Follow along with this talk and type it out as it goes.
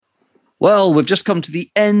Well, we've just come to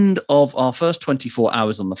the end of our first 24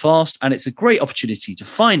 hours on the fast, and it's a great opportunity to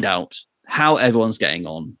find out how everyone's getting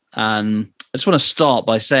on. And I just want to start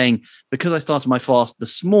by saying, because I started my fast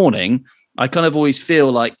this morning, I kind of always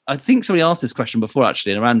feel like, I think somebody asked this question before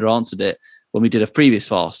actually, and Amanda answered it when we did a previous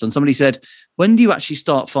fast. And somebody said, when do you actually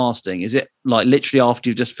start fasting? Is it like literally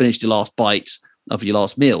after you've just finished your last bite of your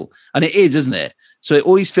last meal? And it is, isn't it? So it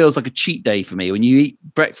always feels like a cheat day for me when you eat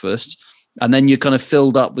breakfast and then you're kind of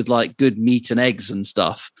filled up with like good meat and eggs and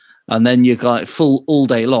stuff. And then you're kind of full all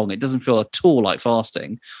day long. It doesn't feel at all like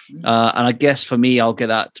fasting. And I guess for me, I'll get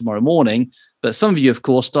that tomorrow morning. But some of you, of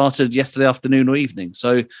course, started yesterday afternoon or evening.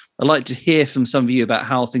 So I'd like to hear from some of you about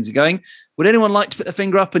how things are going. Would anyone like to put their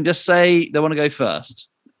finger up and just say they want to go first?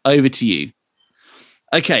 Over to you.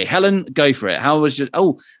 Okay, Helen, go for it. How was your...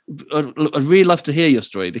 Oh, I'd really love to hear your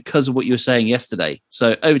story because of what you were saying yesterday.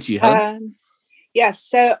 So over to you, Helen. Yes,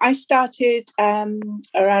 so I started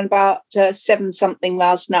around about 7-something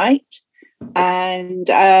last night, and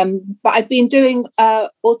but I've been doing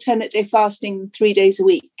alternate day fasting 3 days a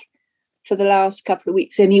week for the last couple of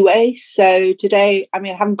weeks anyway. So today, I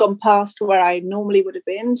haven't gone past where I normally would have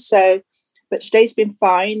been. So, but today's been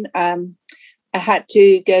fine. I had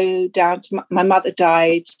to go down to my mother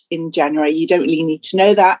died in January. You don't really need to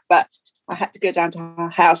know that, but I had to go down to her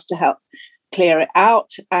house to help clear it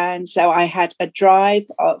out, and so I had a drive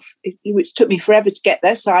which took me forever to get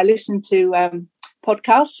there, so I listened to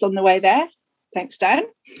podcasts on the way there. Thanks, Dan.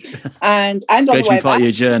 And on the way back, part of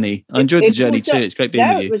your journey. I enjoyed the journey too. It's great being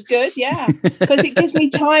with you. It was good, yeah, because it gives me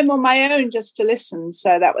time on my own just to listen,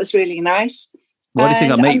 so that was really nice. Why do you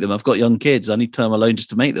think I make them? I've got young kids. I need time alone just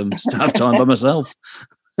to make them, just to have time by myself.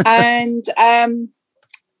 And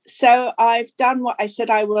so I've done what I said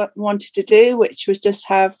I wanted to do, which was just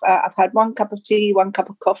have, I've had 1 cup of tea, 1 cup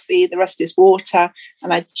of coffee, the rest is water.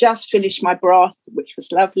 And I just finished my broth, which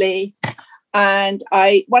was lovely. And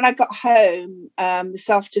when I got home this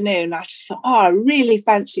afternoon, I just thought, I really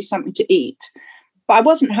fancy something to eat. But I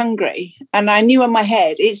wasn't hungry. And I knew in my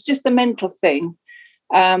head, it's just the mental thing,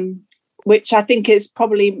 which I think is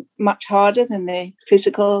probably much harder than the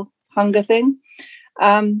physical hunger thing.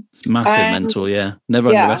 It's massive mental, yeah. Never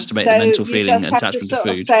underestimate the mental feeling and attachment to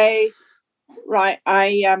food. Say, right,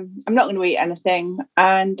 I'm not going to eat anything,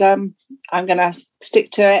 and I'm going to stick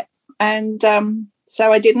to it. And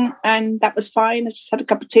so I didn't, and that was fine. I just had a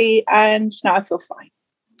cup of tea, and now I feel fine.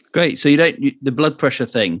 Great. So the blood pressure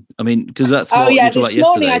thing, because that's what you talked about yesterday. This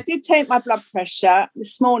morning I did take my blood pressure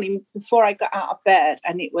this morning before I got out of bed,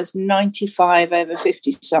 and it was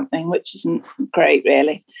 95/50 something, which isn't great,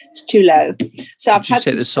 really. It's too low. So I've had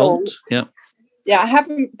some salt. Yeah, I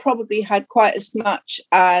haven't probably had quite as much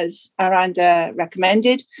as Aranda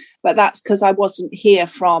recommended, but that's because I wasn't here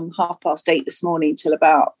from 8:30 this morning till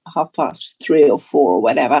about 3:30 or 4 or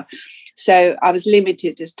whatever. So I was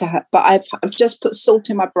limited as to, but I've just put salt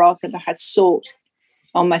in my broth, and I had salt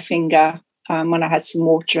on my finger when I had some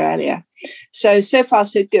water earlier. So far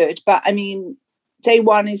so good. But day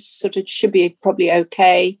 1 is should be probably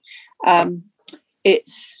okay.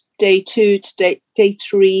 It's day 2 to day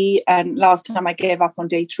 3, and last time I gave up on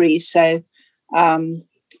day 3. So I'm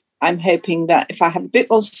hoping that if I have a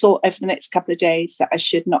bit more salt over the next couple of days, that I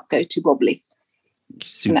should not go too wobbly.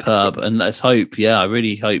 Superb. And let's hope. Yeah, I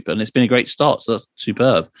really hope. And it's been a great start. So that's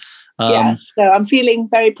superb. So I'm feeling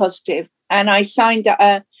very positive. And I signed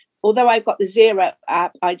up, although I've got the Zero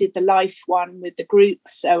app, I did the Life one with the group.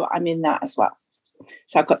 So I'm in that as well.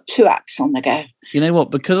 So I've got 2 apps on the go. You know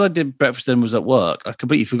what? Because I did breakfast and was at work, I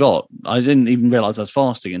completely forgot. I didn't even realise I was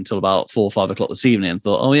fasting until about 4 or 5 o'clock this evening, and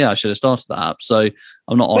thought, oh yeah, I should have started that app. So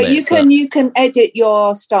I'm not on it. But you can edit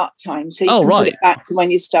your start time, so you can put it back to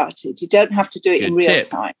when you started. You don't have to do it in real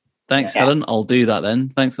time. Thanks, Helen. I'll do that then.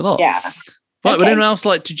 Thanks a lot. Yeah. Right. Would anyone else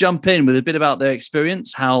like to jump in with a bit about their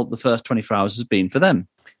experience, how the first 24 hours has been for them?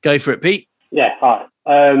 Go for it, Pete. Yeah. Hi.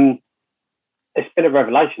 It's been a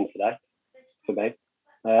revelation today for me.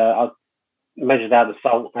 I measured out the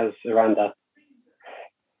salt as Aranda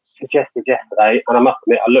suggested yesterday, and I must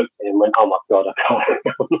admit, I looked at it and went, "Oh my God, I'm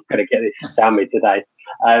not going to get this down me today."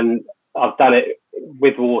 And I've done it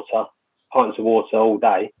with water, pints of water all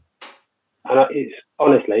day, and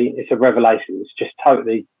it's a revelation. It's just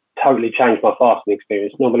totally changed my fasting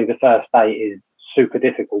experience. Normally, the first day is super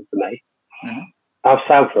difficult for me. Mm-hmm. I've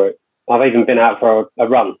sailed for it. I've even been out for a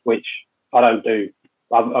run, which I don't do.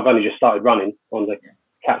 I've only just started running on the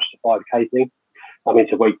Catch the 5K thing. I'm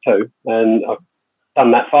into week 2, and I've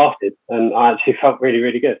done that fasted, and I actually felt really,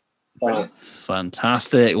 really good. So,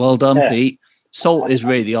 fantastic. Well done, Pete. Salt is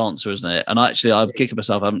really the answer, isn't it? And actually, I'm kicking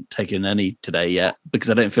myself. I haven't taken any today yet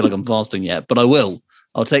because I don't feel like I'm fasting yet, but I will.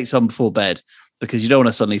 I'll take some before bed. because you don't want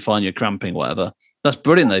to suddenly find you're cramping, whatever. That's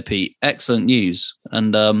brilliant though, Pete. Excellent news.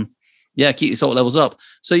 And keep your salt levels up.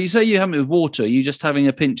 So you say you have it with water. Are you just having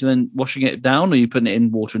a pinch and then washing it down, or are you putting it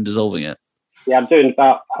in water and dissolving it? Yeah, I'm doing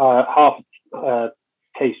about half a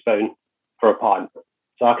teaspoon for a pint.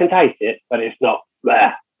 So I can taste it, but it's not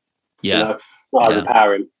there. Yeah. Not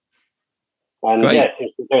overpowering. And it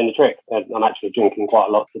seems to be doing the trick. I'm actually drinking quite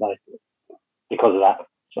a lot today because of that.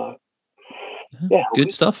 So,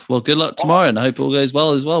 good stuff. Well, good luck tomorrow, and I hope all goes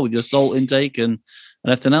well as well with your salt intake and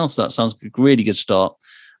everything else. That sounds like a really good start.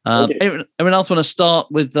 Anyone else want to start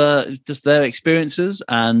with just their experiences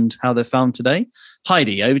and how they found today?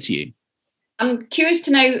 Heidi, over to you. I'm curious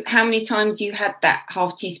to know how many times you had that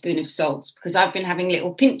half teaspoon of salt, because I've been having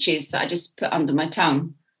little pinches that I just put under my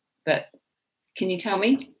tongue. But can you tell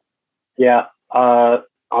me? Yeah, I've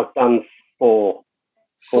done four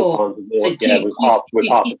times a day. So with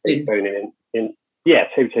half a teaspoon in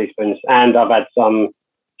 2 teaspoons, and I've had some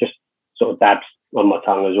just sort of dabs on my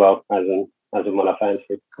tongue as well, as in when I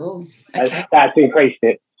fancied. Cool. Okay. That's increased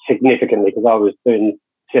it significantly, because I was doing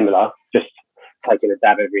similar, just taking a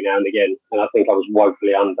dab every now and again, and I think I was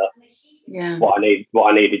woefully under what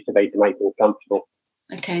I needed to be to make things comfortable.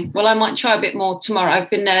 Okay, well, I might try a bit more tomorrow. I've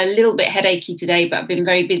been a little bit headachy today, but I've been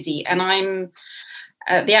very busy, and I'm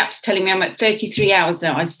the app's telling me I'm at 33 hours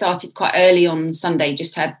now. I started quite early on Sunday,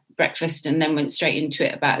 just had breakfast and then went straight into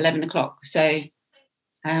it about 11 o'clock. So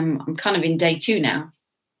I'm kind of in day 2 now.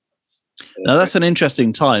 Now, that's an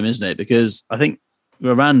interesting time, isn't it? Because I think,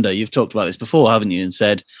 Miranda, you've talked about this before, haven't you? And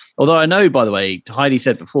said, although I know, by the way, Heidi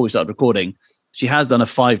said before we started recording, she has done a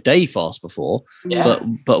 5-day fast before,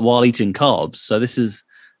 but while eating carbs. So this is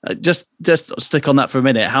just stick on that for a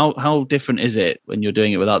minute. How different is it when you're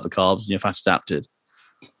doing it without the carbs and you're fat adapted?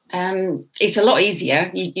 It's a lot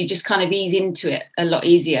easier. You just kind of ease into it a lot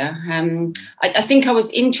easier. I think I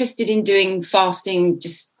was interested in doing fasting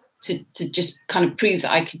just to just kind of prove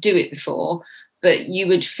that I could do it before, but you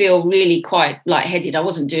would feel really quite lightheaded. I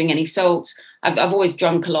wasn't doing any salt. I've always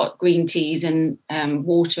drunk a lot, green teas and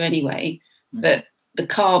water anyway, but the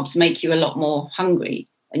carbs make you a lot more hungry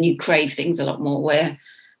and you crave things a lot more, where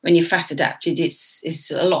when you're fat adapted,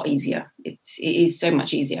 it's a lot easier. It is so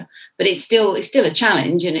much easier, but it's still a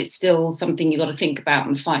challenge, and it's still something you got to think about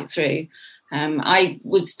and fight through. I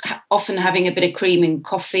was often having a bit of cream in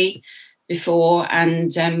coffee before,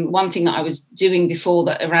 and one thing that I was doing before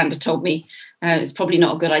that Aranda told me it's probably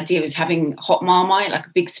not a good idea was having hot Marmite, like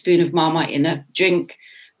a big spoon of Marmite in a drink,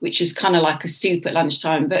 which is kind of like a soup at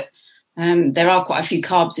lunchtime. But there are quite a few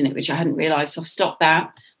carbs in it, which I hadn't realised, so I've stopped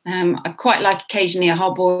that. I quite like occasionally a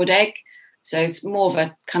hard-boiled egg, so it's more of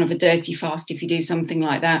a kind of a dirty fast if you do something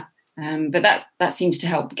like that. But that seems to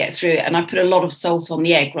help get through it. And I put a lot of salt on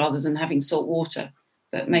the egg rather than having salt water.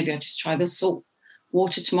 But maybe I'll just try the salt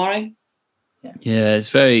water tomorrow. Yeah,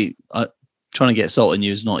 it's very... trying to get salt in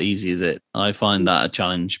you is not easy, is it? I find that a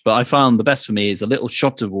challenge. But I found the best for me is a little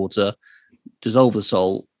shot of water, dissolve the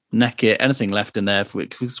salt, neck it, anything left in there.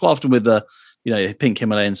 Because quite often with the pink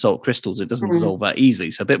Himalayan salt crystals, it doesn't dissolve that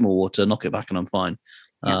easily. So a bit more water, knock it back, and I'm fine.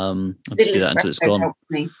 I'll just do that until it's gone.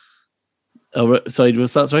 Oh, sorry,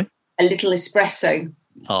 was that sorry? A little espresso.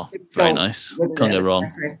 Oh, very nice. Can't go wrong.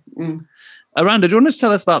 Aranda, do you want to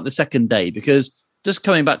tell us about the second day? Because just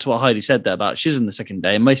coming back to what Heidi said there about she's in the second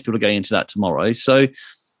day, and most people are going into that tomorrow. So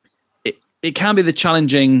it can be the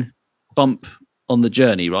challenging bump on the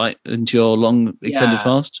journey, right? Into your long extended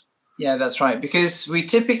fast? Yeah, that's right. Because we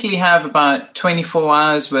typically have about 24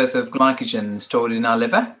 hours worth of glycogen stored in our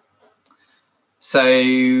liver. So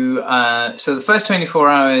the first 24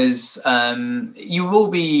 hours, you will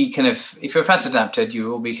be kind of, if you're fat adapted, you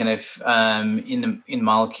will be kind of in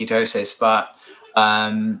mild ketosis. But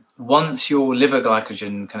once your liver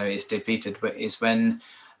glycogen kind of is depleted, is when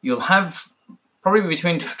you'll have probably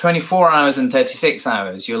between 24 hours and 36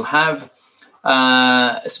 hours, you'll have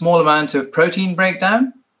a small amount of protein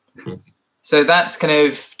breakdown. Mm-hmm. So that's kind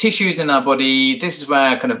of tissues in our body. This is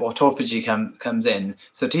where kind of autophagy comes in.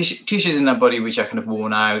 So tissues in our body which are kind of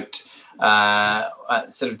worn out,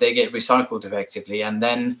 sort of they get recycled effectively, and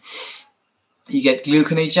then you get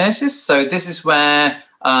gluconeogenesis. So this is where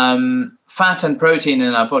fat and protein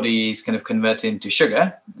in our body is kind of converted into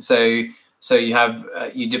sugar. So you have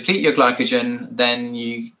you deplete your glycogen, then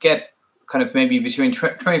you get kind of maybe between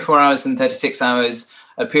 24 hours and 36 hours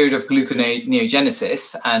a period of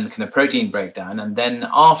gluconeogenesis and kind of protein breakdown. And then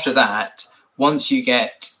after that, once you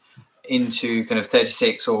get into kind of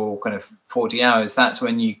 36 or kind of 40 hours, that's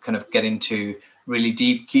when you kind of get into really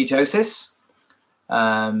deep ketosis.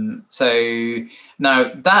 So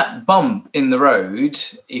now that bump in the road,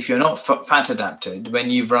 if you're not fat adapted, when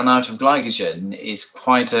you've run out of glycogen, is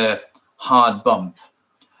quite a hard bump.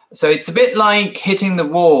 So it's a bit like hitting the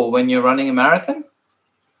wall when you're running a marathon.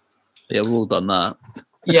 Yeah, we've all done that.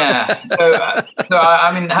 Yeah. So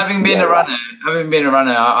I mean, having been a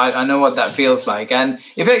runner, I know what that feels like. And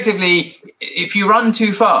effectively, if you run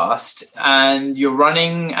too fast and you're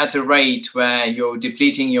running at a rate where you're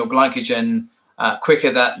depleting your glycogen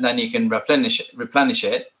quicker than you can replenish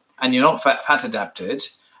it, and you're not fat adapted,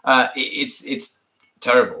 it's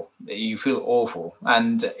terrible. You feel awful,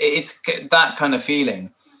 and it's that kind of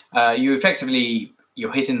feeling. You're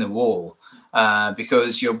hitting the wall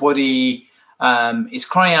because your body is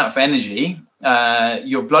crying out for energy.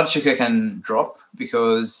 Your blood sugar can drop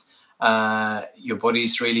because your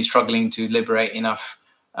body's really struggling to liberate enough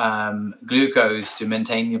glucose to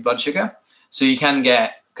maintain your blood sugar. So you can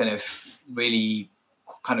get you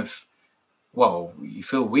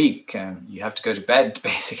feel weak. You have to go to bed,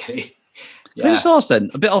 basically. Yeah. Can I just ask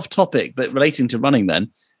then, a bit off topic, but relating to running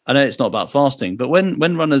then, I know it's not about fasting, but when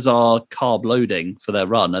runners are carb loading for their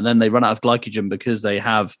run and then they run out of glycogen because they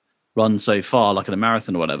have run so far, like in a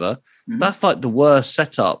marathon or whatever, that's like the worst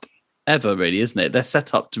setup ever, really, isn't it? They're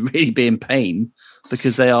set up to really be in pain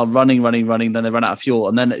because they are running, then they run out of fuel.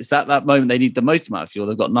 And then it's that moment they need the most amount of fuel.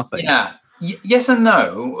 They've got nothing. Yeah. Yes and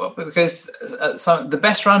no, because the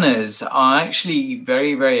best runners are actually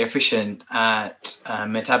very, very efficient at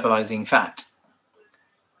metabolizing fat.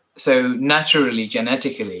 So naturally,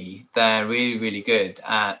 genetically, they're really, really good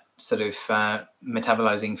at sort of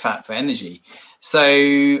metabolizing fat for energy.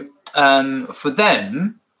 So for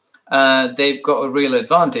them, they've got a real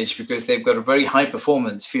advantage because they've got a very high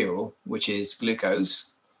performance fuel, which is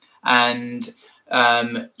glucose. And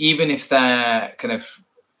even if they're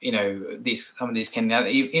some of these can,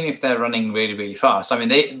 even if they're running really, really fast, I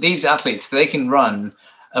mean, these athletes, they can run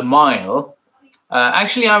a mile.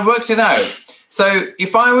 Actually, I worked it out. So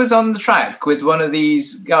if I was on the track with one of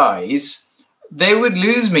these guys, they would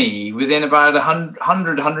lose me within about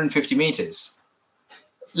 150 meters,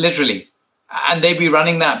 literally. And they'd be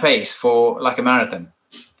running that pace for like a marathon.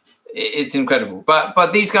 It's incredible.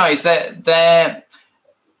 But these guys, they've got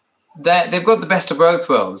the best of both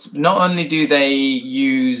worlds. Not only do they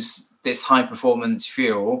use this high performance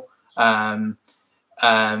fuel. So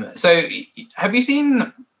have you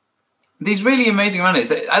seen these really amazing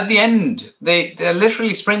runners? At the end, they're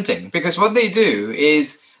literally sprinting because what they do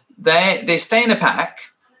is they stay in a pack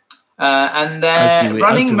and they're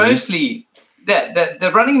running mostly.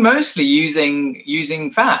 They're running mostly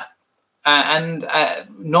using fat and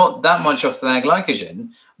not that much of their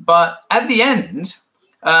glycogen. But at the end,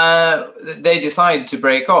 they decide to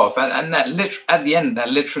break off, and at the end they're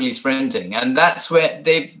literally sprinting, and that's where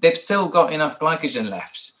they've still got enough glycogen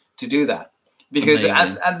left to do that. Because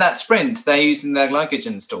at that sprint, they're using their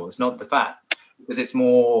glycogen stores, not the fat, because it's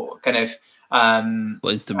more kind of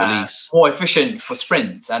instant release, more efficient for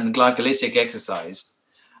sprints and glycolytic exercise.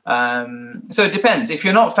 So it depends. If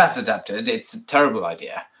you're not fat adapted, it's a terrible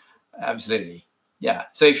idea. Absolutely. Yeah.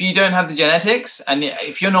 So if you don't have the genetics, and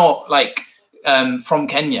if you're not like from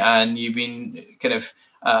Kenya and you've been kind of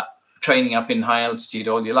training up in high altitude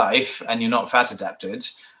all your life and you're not fat adapted,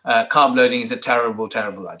 carb loading is a terrible,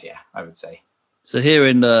 terrible idea, I would say. So here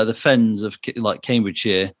in the fens of like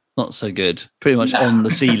Cambridgeshire, not so good. Pretty much on the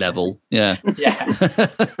sea level. Yeah. Yeah.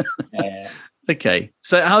 Okay.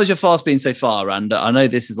 So how's your fast been so far, Randa? I know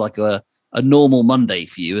this is like a normal Monday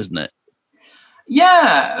for you, isn't it?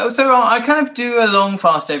 Yeah. So I kind of do a long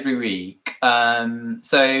fast every week. So I'm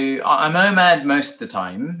OMAD most of the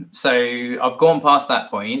time. So I've gone past that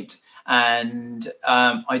point, and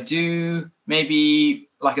I do maybe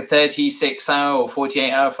like a 36-hour or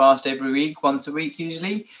 48-hour fast every week, once a week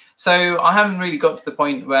usually. So I haven't really got to the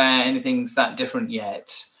point where anything's that different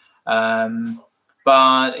yet.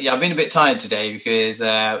 But yeah, I've been a bit tired today because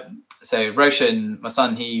so Roshan, my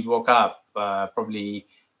son, he woke up probably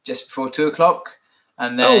just before 2:00,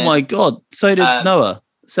 and then oh my god, so did Noah.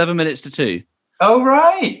 7 minutes to 2. Oh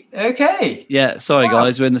right, okay. Yeah, sorry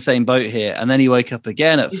guys, we're in the same boat here. And then he woke up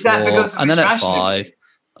again at 4, and then at 5.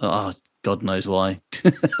 Oh, God knows why.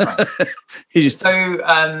 Right. He just so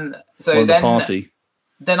then the party.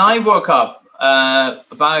 Then I woke up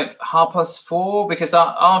about 4:30 because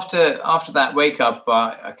after that wake up,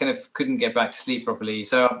 I kind of couldn't get back to sleep properly.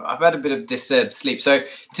 So I've had a bit of disturbed sleep. So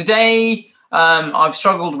today I've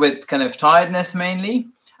struggled with kind of tiredness mainly.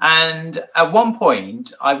 And at one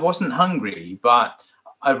point I wasn't hungry, but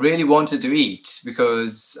I really wanted to eat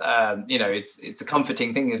because, it's a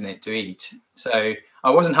comforting thing, isn't it, to eat? So I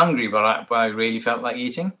wasn't hungry, but I really felt like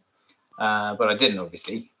eating. But I didn't,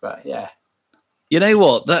 obviously. But yeah. You know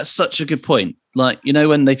what? That's such a good point. Like,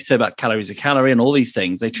 when they say about calories a calorie and all these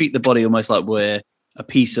things, they treat the body almost like we're a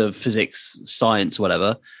piece of physics, science,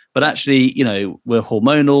 whatever. But actually, we're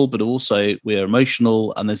hormonal, but also we're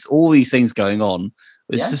emotional, and there's all these things going on.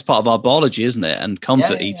 It's just part of our biology, isn't it? And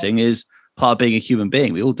comfort eating is part of being a human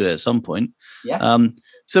being. We all do it at some point. Yeah.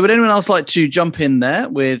 So would anyone else like to jump in there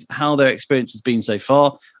with how their experience has been so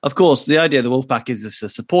far? Of course, the idea of the Wolfpack is it's a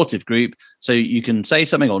supportive group, so you can say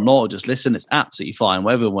something or not, or just listen. It's absolutely fine,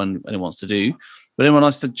 whatever anyone wants to do. But anyone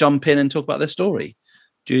wants to jump in and talk about their story?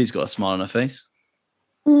 Julie's got a smile on her face.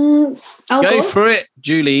 I'll go for it,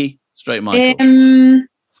 Julie. Straight Michael.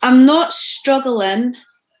 I'm not struggling,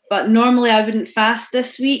 but normally I wouldn't fast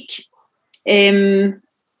this week.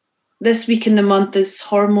 This week in the month is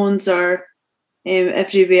hormones are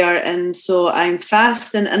everywhere, and so I'm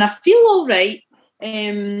fasting, and I feel all right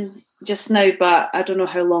just now, but I don't know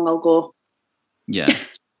how long I'll go. Yeah.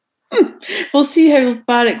 We'll see how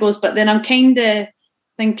far it goes, but then I'm kind of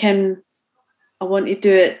thinking I want to do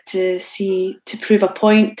it to prove a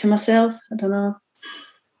point to myself. I don't know.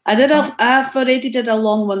 I've already did a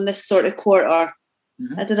long one this sort of quarter.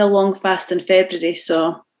 Mm-hmm. I did a long fast in February,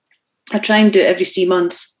 so I try and do it every 3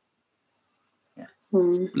 months. Yeah.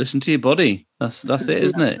 Listen to your body. That's it,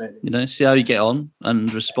 isn't it? See how you get on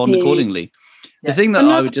and respond accordingly. Yeah. The thing that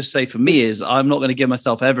I would just say for me is I'm not going to give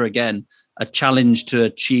myself ever again a challenge to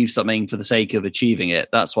achieve something for the sake of achieving it.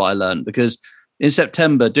 That's what I learned, because in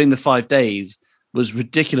September, doing the 5 days was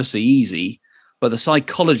ridiculously easy, but the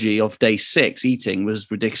psychology of day 6 eating was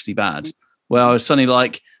ridiculously bad, where I was suddenly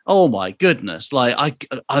like, oh my goodness, like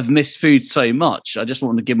I've missed food so much. I just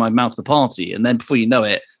want to give my mouth the party. And then before you know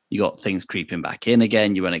it, you got things creeping back in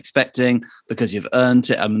again you weren't expecting because you've earned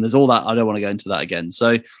it. I mean, there's all that. I don't want to go into that again.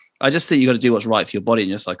 So I just think you got to do what's right for your body and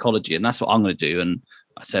your psychology. And that's what I'm going to do. And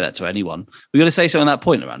I say that to anyone. We're going to say something on that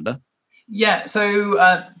point, Amanda. Yeah. So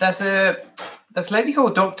there's a lady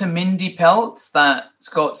called Dr. Mindy Peltz that's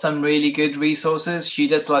got some really good resources. She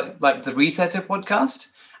does like the Resetter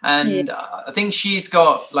podcast. And I think she's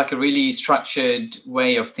got like a really structured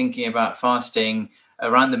way of thinking about fasting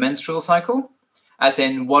around the menstrual cycle, as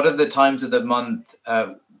in what are the times of the month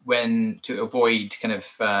when to avoid kind of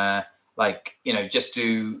just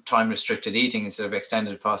do time restricted eating instead of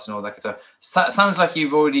extended fast and all that kind of stuff. Sounds like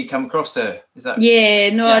you've already come across her. Is that?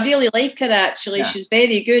 I really like her actually. Yeah. She's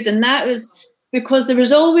very good. And that was because there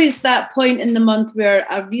was always that point in the month where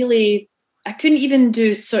I couldn't even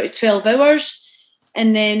do sort of 12 hours.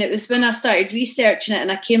 And then it was when I started researching it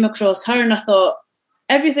and I came across her and I thought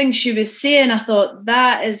everything she was saying, I thought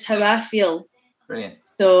that is how I feel. Brilliant.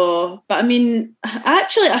 So, but I mean,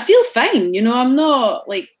 actually I feel fine. I'm not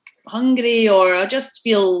like hungry, or I just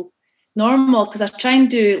feel normal because I try and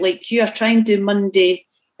do like you. I try and do Monday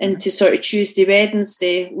into sort of Tuesday,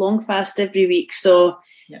 Wednesday, long fast every week. So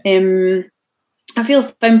I feel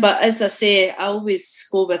fine, but as I say, I always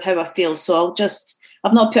go with how I feel. So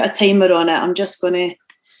I've not put a timer on it. I'm just going to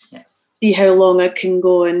see how long I can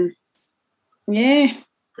go. And brilliant.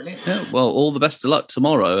 Yeah, well, all the best of luck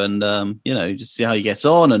tomorrow, and just see how you get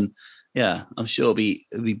on. And I'm sure it'll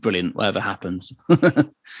be brilliant whatever happens.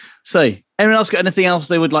 So, anyone else got anything else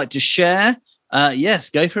they would like to share? Yes,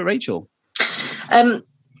 go for it, Rachel.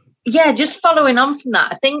 Just following on from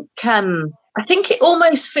that, I think it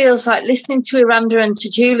almost feels like listening to Iranda and to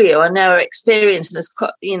Julia and their experience.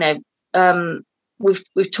 And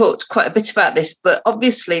we've talked quite a bit about this, but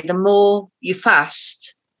obviously the more you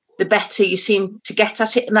fast, the better you seem to get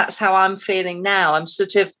at it. And that's how I'm feeling now.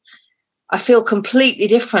 I feel completely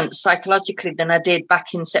different psychologically than I did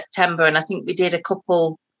back in September. And I think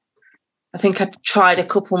I tried a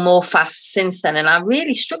couple more fasts since then, and I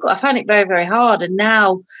really struggled. I found it very, very hard. And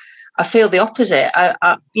now I feel the opposite. I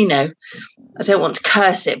don't want to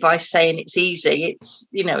curse it by saying it's easy. It's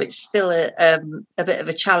still a bit of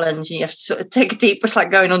a challenge. You have to sort of take a deep, it's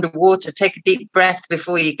like going underwater, take a deep breath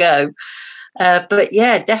before you go. But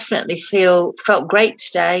definitely felt great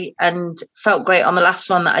today, and felt great on the last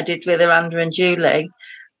one that I did with Iranda and Julie.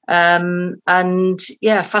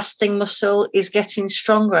 Fasting muscle is getting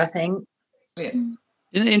stronger, I think. Yeah.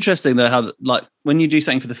 Isn't it interesting though how like when you do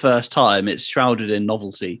something for the first time, it's shrouded in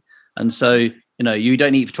novelty, and so you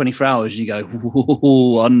don't eat for 24 hours. You go,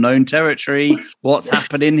 whoa, unknown territory. What's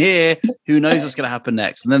happening here? Who knows what's going to happen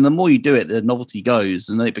next? And then the more you do it, the novelty goes,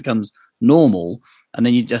 and then it becomes normal. And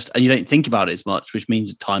then you don't think about it as much, which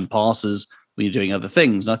means time passes when you're doing other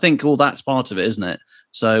things. And I think all that's part of it, isn't it?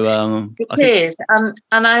 So it is. And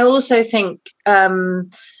I also think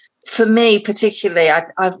for me particularly,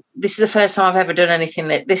 this is the first time I've ever done anything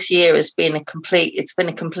that this year has been a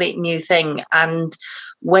complete new thing. And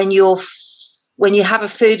when you have a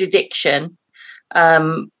food addiction,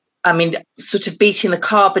 I mean, sort of beating the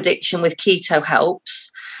carb addiction with keto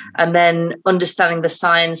helps, and then understanding the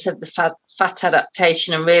science of the fat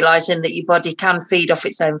adaptation and realizing that your body can feed off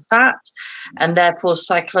its own fat, and therefore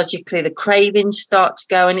psychologically the cravings start to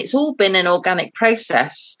go. And it's all been an organic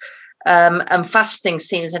process, and fasting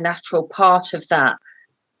seems a natural part of that.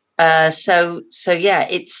 So yeah,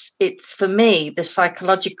 it's for me, the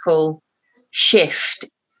psychological shift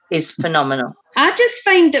is phenomenal. I just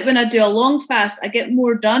find that when I do a long fast, I get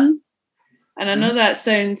more done. And I know that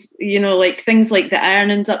sounds, like things like the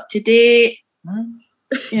ironing's up to date,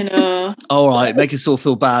 All right, make us all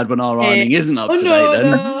feel bad when our ironing isn't up to date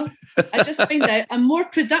then. No. I just find out I'm more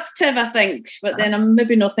productive, I think, but then I'm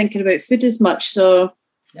maybe not thinking about food as much. So,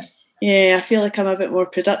 yeah, I feel like I'm a bit more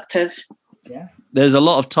productive. Yeah. There's a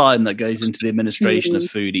lot of time that goes into the administration of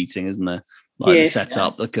food eating, isn't there? Like the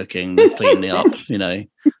setup, the cooking, the cleaning up, the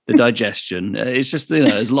digestion. It's just,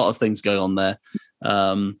 there's a lot of things going on there.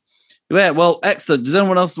 Yeah, well, excellent. Does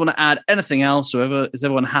anyone else want to add anything else? Or is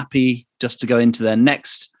everyone happy just to go into their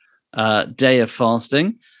next day of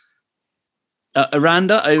fasting?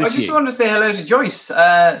 Aranda, over to you. I just wanted to say hello to Joyce.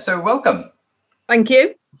 So welcome. Thank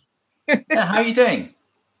you. Yeah, how are you doing?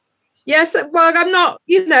 Yes, well, I'm not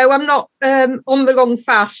on the long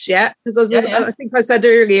fast yet, because I think I said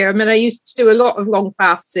earlier, I mean, I used to do a lot of long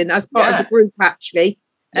fasting as part of the group, actually.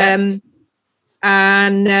 Yeah.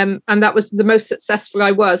 And that was the most successful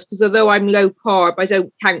I was, because although I'm low carb, I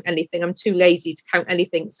don't count anything. I'm too lazy to count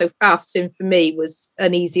anything. So fasting for me was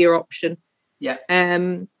an easier option. Yeah.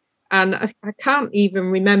 And I can't even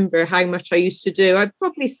remember how much I used to do. I'd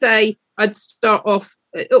probably say I'd start off.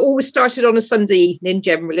 It always started on a Sunday evening,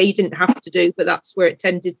 generally. You didn't have to do, but that's where it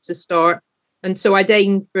tended to start. And so I'd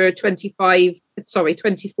aim for 24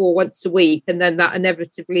 once a week. And then that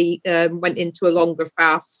inevitably went into a longer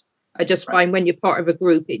fast. I just find when you're part of a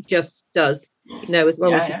group, it just does, as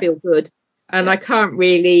long as you feel good. And I can't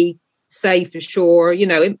really say for sure,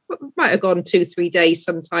 it might have gone 2-3 days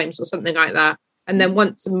sometimes or something like that. And then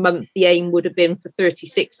once a month, the aim would have been for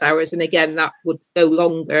 36 hours. And again, that would go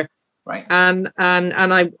longer. Right. And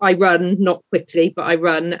I run, not quickly, but I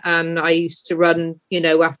run. And I used to run,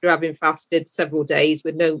 after having fasted several days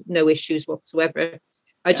with no issues whatsoever.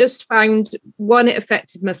 I just found, one, it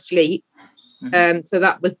affected my sleep. So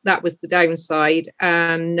that was the downside.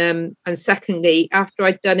 And secondly, after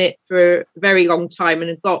I'd done it for a very long time and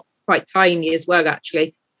it got quite tiny as well,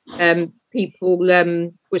 actually, people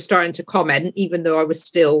were starting to comment, even though I was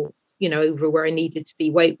still, over where I needed to be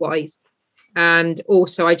weight-wise. And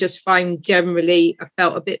also, I just find generally I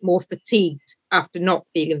felt a bit more fatigued after not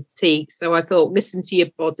feeling fatigued. So I thought, listen to your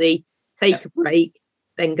body, take a break,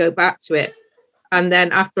 then go back to it. And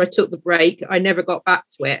then after I took the break, I never got back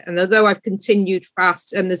to it. And although I've continued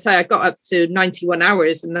fast, and as I say, I got up to 91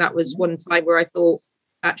 hours, and that was one time where I thought,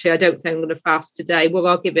 actually, I don't think I'm going to fast today. Well,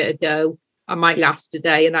 I'll give it a go. I might last a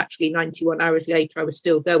day. And actually, 91 hours later, I was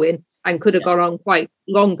still going and could have gone on quite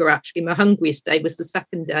longer, actually. My hungriest day was the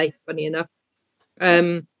second day, funny enough.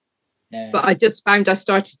 But I just found I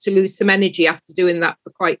started to lose some energy after doing that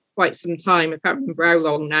for quite some time. I can't remember how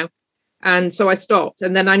long now. And so I stopped,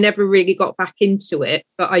 and then I never really got back into it.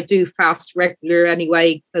 But I do fast regular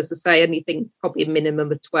anyway, as I say, anything probably a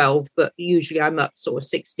minimum of 12, but usually I'm up sort of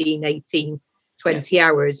 16, 18, 20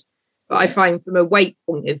 hours. But I find from a weight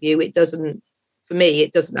point of view, it doesn't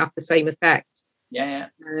have the same effect.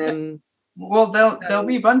 Well, there'll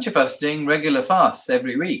be a bunch of us doing regular fasts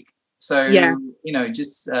every week. So,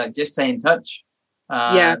 just stay in touch.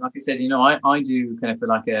 Like I said, I do kind of for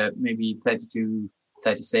like a maybe 32,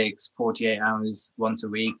 36, 48 hours once a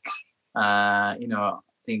week. I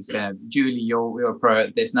think Julie, you're a pro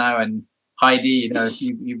at this now, and Heidi,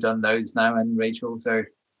 you've done those now, and Rachel. So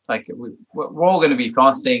like we're all going to be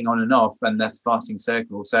fasting on and off, and that's fasting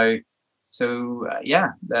circle. So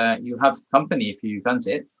you'll have company if you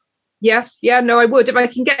fancy it. Yes, I would. If I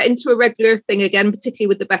can get into a regular thing again, particularly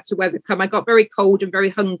with the better weather come. I got very cold and very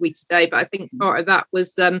hungry today, but I think part of that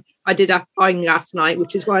was I did have pine last night,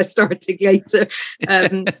 which is why I started later.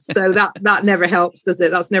 So that never helps, does it?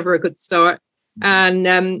 That's never a good start.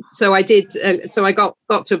 And so I did. So I got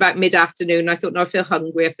to about mid-afternoon. I thought, no, I feel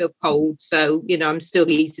hungry, I feel cold. So, I'm still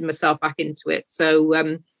easing myself back into it. So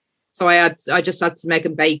I just had some egg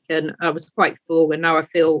and bacon. I was quite full, and now I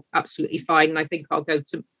feel absolutely fine. And I think I'll go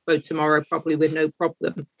tomorrow probably with no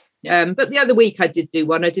problem. But the other week I did do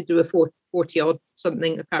one. I did do a 40 odd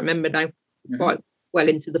something. I can't remember now. Quite well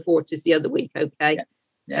into the 40s the other week. Okay,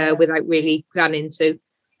 without really planning to.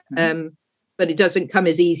 But it doesn't come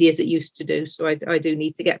as easy as it used to do. So I do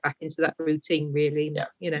need to get back into that routine, really.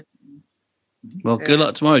 Well, good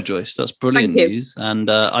luck tomorrow, Joyce. That's brilliant news. And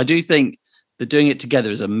I do think that doing it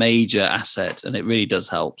together is a major asset, and it really does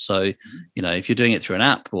help. So, if you're doing it through an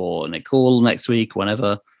app or a call next week,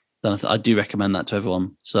 whenever, then I do recommend that to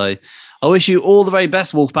everyone. So I wish you all the very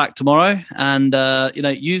best Wolfpack tomorrow, and,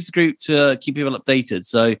 use the group to keep people updated.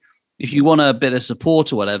 So if you want a bit of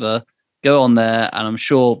support or whatever, go on there. And I'm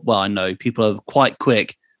sure, I know people are quite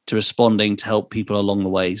quick to responding to help people along the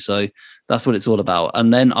way. So that's what it's all about.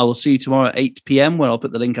 And then I will see you tomorrow at 8 p.m. when I'll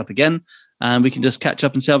put the link up again, and we can just catch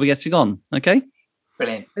up and see how we're getting on. Okay?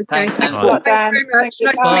 Brilliant. Okay. Thanks, Dan. Thanks very much.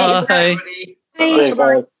 Nice to meet you.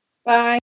 Bye. Bye.